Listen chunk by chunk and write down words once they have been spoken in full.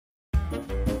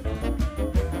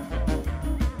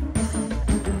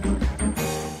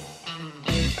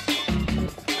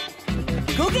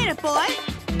get it, boy!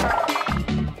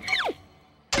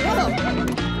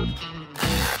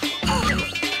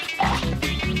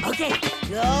 Okay,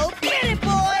 go get it,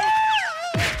 boy!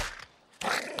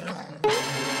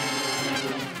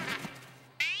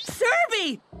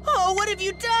 Cerbee! Oh, what have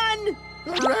you done?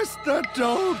 Arrest that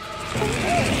dog!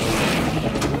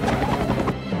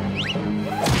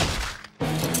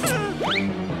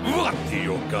 What do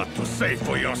you got to say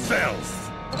for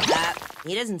yourself?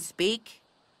 He doesn't speak.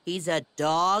 He's a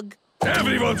dog.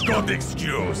 Everyone's got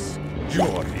excuse.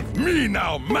 You're with me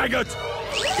now, maggot!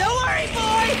 Don't worry,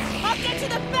 boy! I'll get you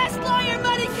the best lawyer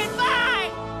money can buy!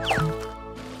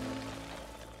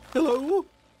 Hello?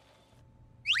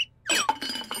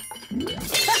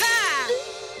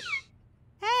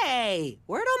 Hey,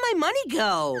 where'd all my money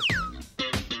go?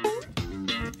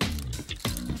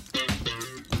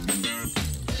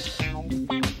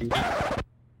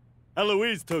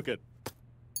 Eloise took it.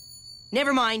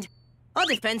 Never mind. I'll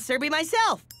defend Cerbee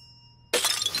myself.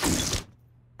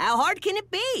 How hard can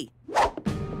it be?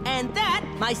 And that,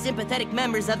 my sympathetic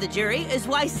members of the jury, is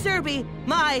why Cerbee,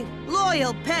 my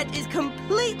loyal pet, is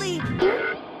completely...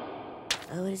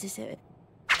 Oh, what does it say?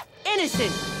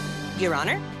 Innocent, Your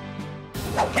Honor.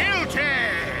 Guilty!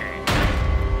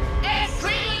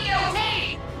 Extremely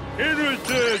guilty!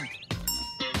 Innocent!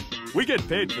 We get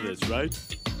paid for this, right?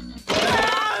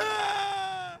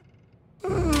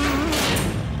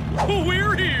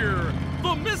 We're here!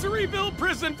 The Miseryville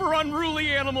Prison for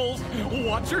Unruly Animals!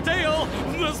 Watch your tail!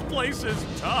 This place is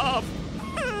tough!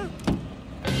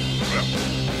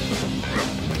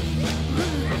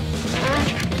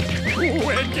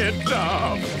 Wicked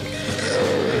tough!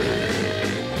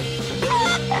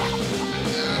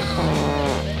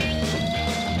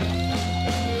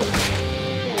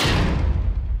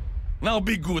 Now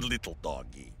be good, little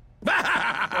doggy.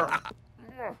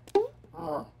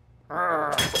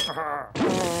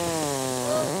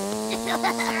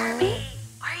 Cerbee,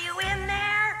 are you in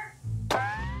there?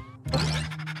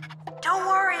 Don't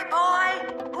worry, boy.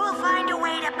 We'll find a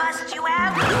way to bust you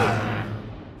out.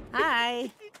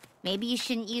 Hi. Maybe you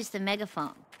shouldn't use the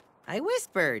megaphone. I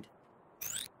whispered.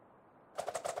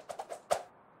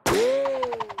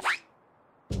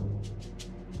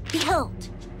 Behold,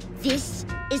 this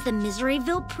is the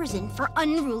Miseryville Prison for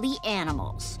Unruly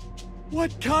Animals.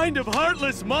 What kind of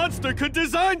heartless monster could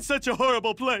design such a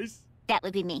horrible place? That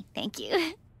would be me, thank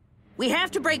you. We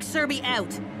have to break Cerbee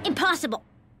out. Impossible!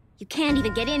 You can't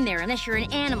even get in there unless you're an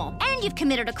animal, and you've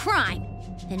committed a crime.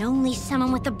 And only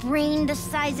someone with a brain the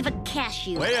size of a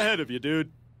cashew. Way ahead of you, dude.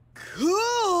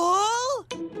 Cool!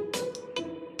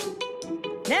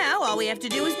 Now all we have to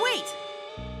do is wait.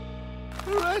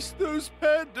 Arrest those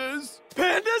pandas!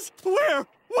 Pandas? Where?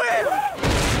 Where?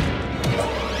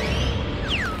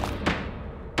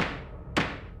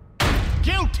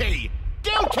 Guilty!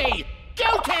 Guilty!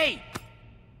 Guilty!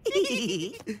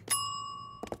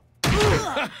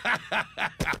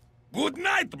 Good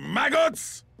night,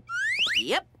 maggots!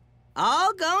 Yep,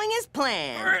 all going as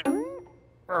planned.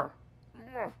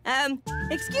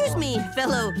 Excuse me,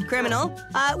 fellow criminal.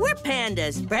 We're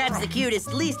pandas, perhaps the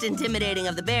cutest, least intimidating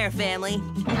of the bear family.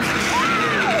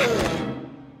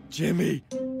 Jimmy,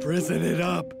 prison it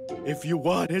up. If you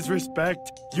want his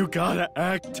respect, you gotta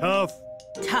act tough.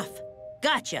 Tough.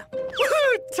 Gotcha.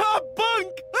 Top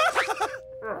bunk!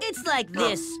 It's like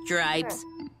this, Stripes.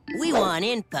 We want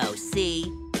info, see?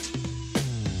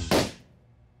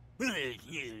 You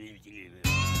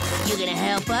gonna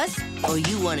help us, or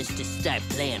you want us to start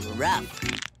playing rough?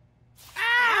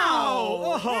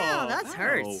 Ow! Ow, that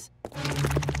hurts.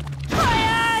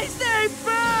 My eyes, they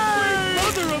burn!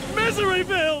 Mother of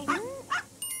Miseryville!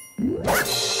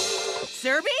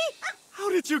 Cerbee? How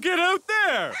did you get out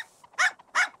there?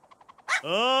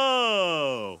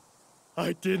 Oh,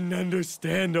 I didn't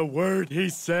understand a word he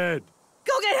said.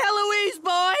 Go get Heloise,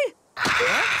 boy!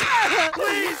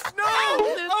 Please, no!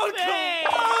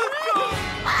 Uncle!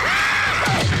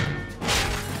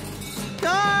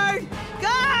 Guard!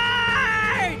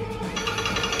 Guard!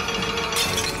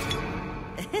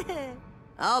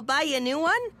 I'll buy you a new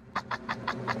one.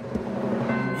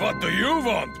 What do you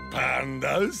want,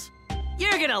 pandas?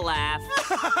 You're gonna laugh.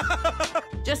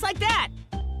 Just like that.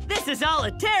 This is all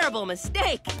a terrible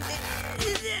mistake.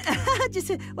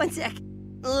 Just one sec.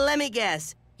 Let me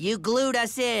guess. You glued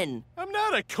us in. I'm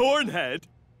not a cornhead.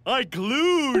 I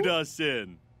glued us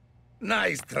in.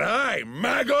 Nice try,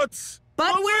 maggots!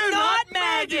 But we're not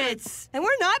maggots! And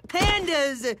we're not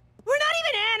pandas! We're not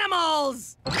even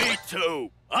animals! Me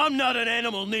too. I'm not an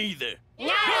animal neither. None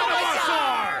of us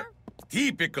are!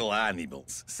 Typical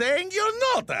animals, saying you're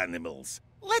not animals.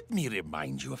 Let me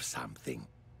remind you of something.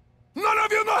 None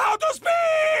of you know how to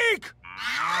speak!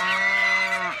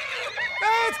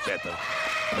 That's better.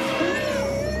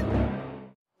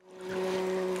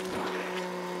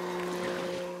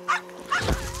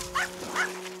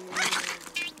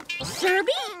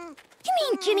 Cerbee? You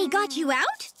mean Jimmy got you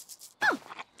out? Oh.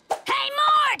 Hey,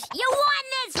 Mort! You won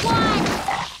this one!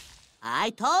 I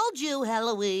told you,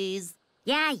 Heloise.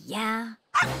 Yeah.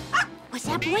 What's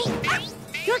that, boy?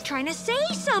 You're trying to say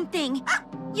something.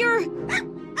 You're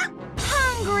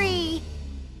hungry.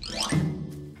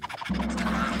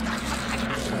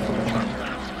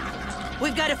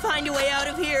 We've got to find a way out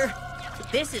of here.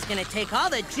 This is gonna take all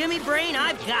the Jimmy brain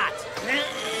I've got.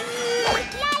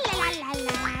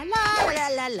 La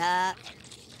la la.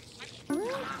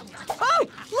 Oh,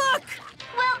 look!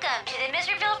 Welcome to the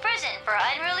Miseryville Prison for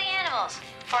Unruly Animals.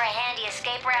 For a handy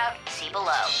escape route, see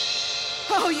below.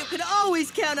 Oh, you could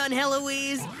always count on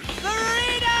Heloise.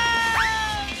 Freedom!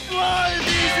 Fly,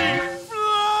 Beezy!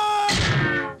 Fly!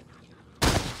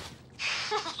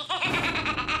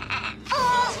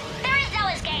 Fools! There is no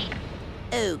escape!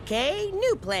 Okay,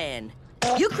 new plan.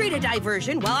 You create a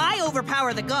diversion while I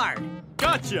overpower the guard.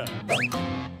 Gotcha!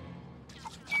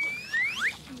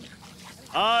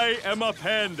 I am a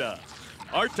panda.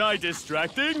 Aren't I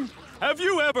distracting? Have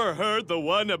you ever heard the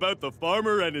one about the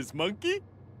farmer and his monkey?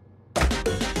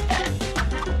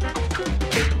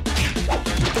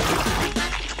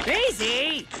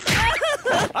 Beezy!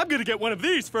 I'm gonna get one of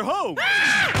these for home.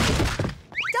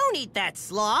 Don't eat that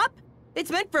slop. It's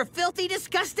meant for filthy,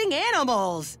 disgusting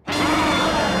animals.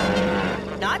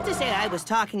 Not to say I was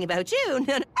talking about you.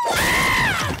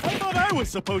 I thought I was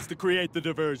supposed to create the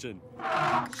diversion.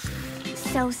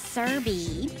 So,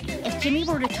 Cerbee, if Jimmy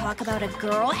were to talk about a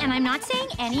girl, and I'm not saying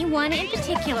anyone in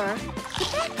particular, could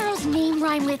that girl's name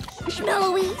rhyme with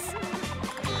Schmeloise?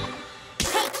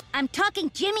 Hey, I'm talking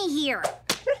Jimmy here.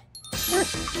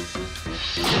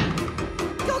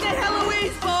 Go get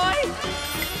Heloise, boy!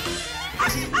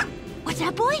 What's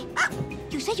that, boy?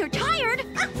 You say you're tired?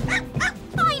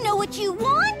 I know what you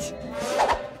want!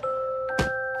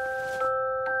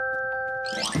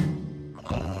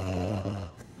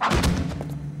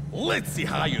 Let's see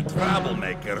how you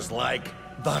troublemakers like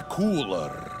the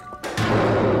cooler.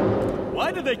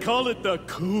 Why do they call it the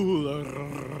cooler?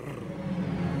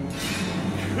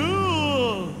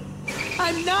 Cool!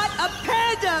 I'm not a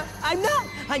panda!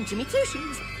 I'm Jimmy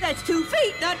 2Shoes. That's 2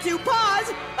 feet, not 2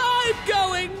 paws. I'm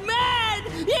going mad!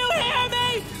 You hear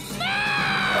me? Mad!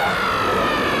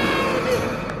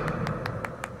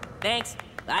 Thanks.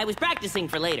 I was practicing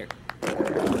for later.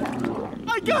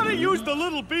 I gotta use the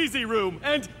little Beezy room,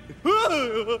 and...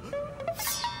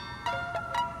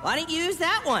 Why don't you use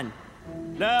that one?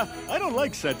 Nah, I don't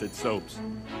like scented soaps.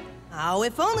 Oh,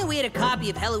 if only we had a copy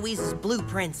of Heloise's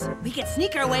blueprints. We could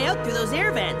sneak our way out through those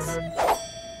air vents.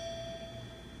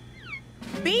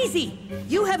 Beezy,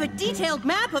 you have a detailed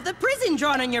map of the prison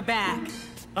drawn on your back.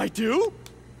 I do?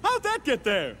 How'd that get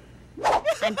there?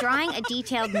 I'm drawing a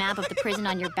detailed map of the prison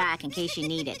on your back in case you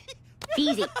need it.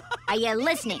 Beezy, are you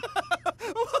listening?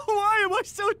 Why am I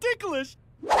so ticklish?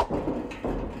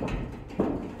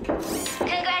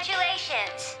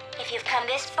 Congratulations! If you've come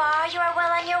this far, you are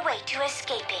well on your way to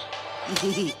escaping.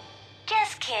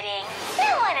 Just kidding.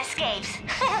 No one escapes.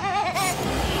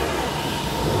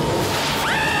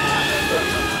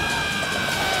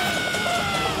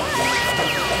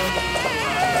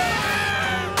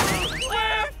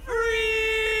 We're free!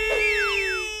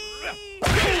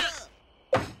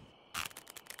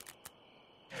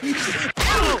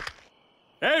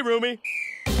 Hey, Roomie.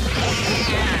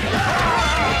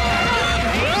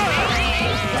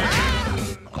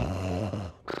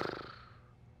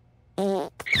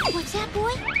 What's that,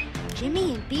 boy?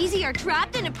 Jimmy and Beezy are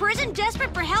trapped in a prison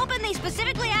desperate for help and they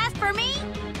specifically asked for me?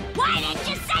 Why didn't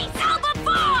you say so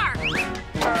before?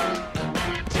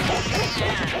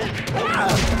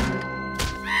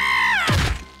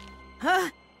 Huh?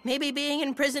 Maybe being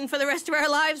in prison for the rest of our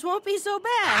lives won't be so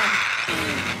bad.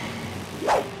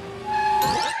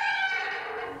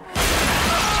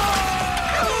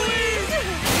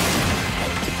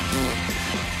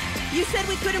 You said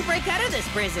we couldn't break out of this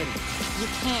prison. You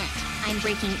can't. I'm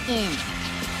breaking in.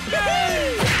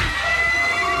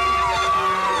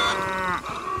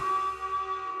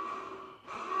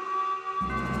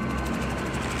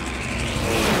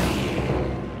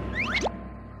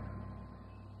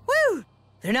 Woo!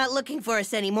 They're not looking for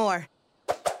us anymore.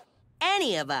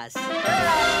 Any of us.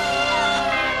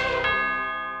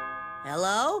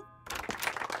 Hello?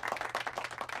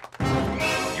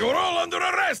 You're all under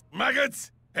arrest,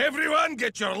 maggots! Everyone,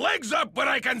 get your legs up where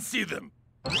I can see them!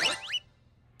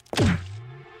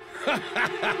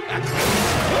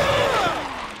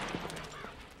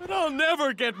 But I'll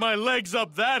never get my legs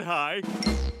up that high.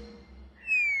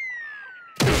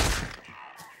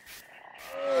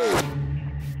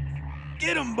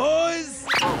 Get 'em, boys!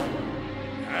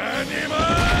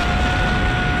 Animals!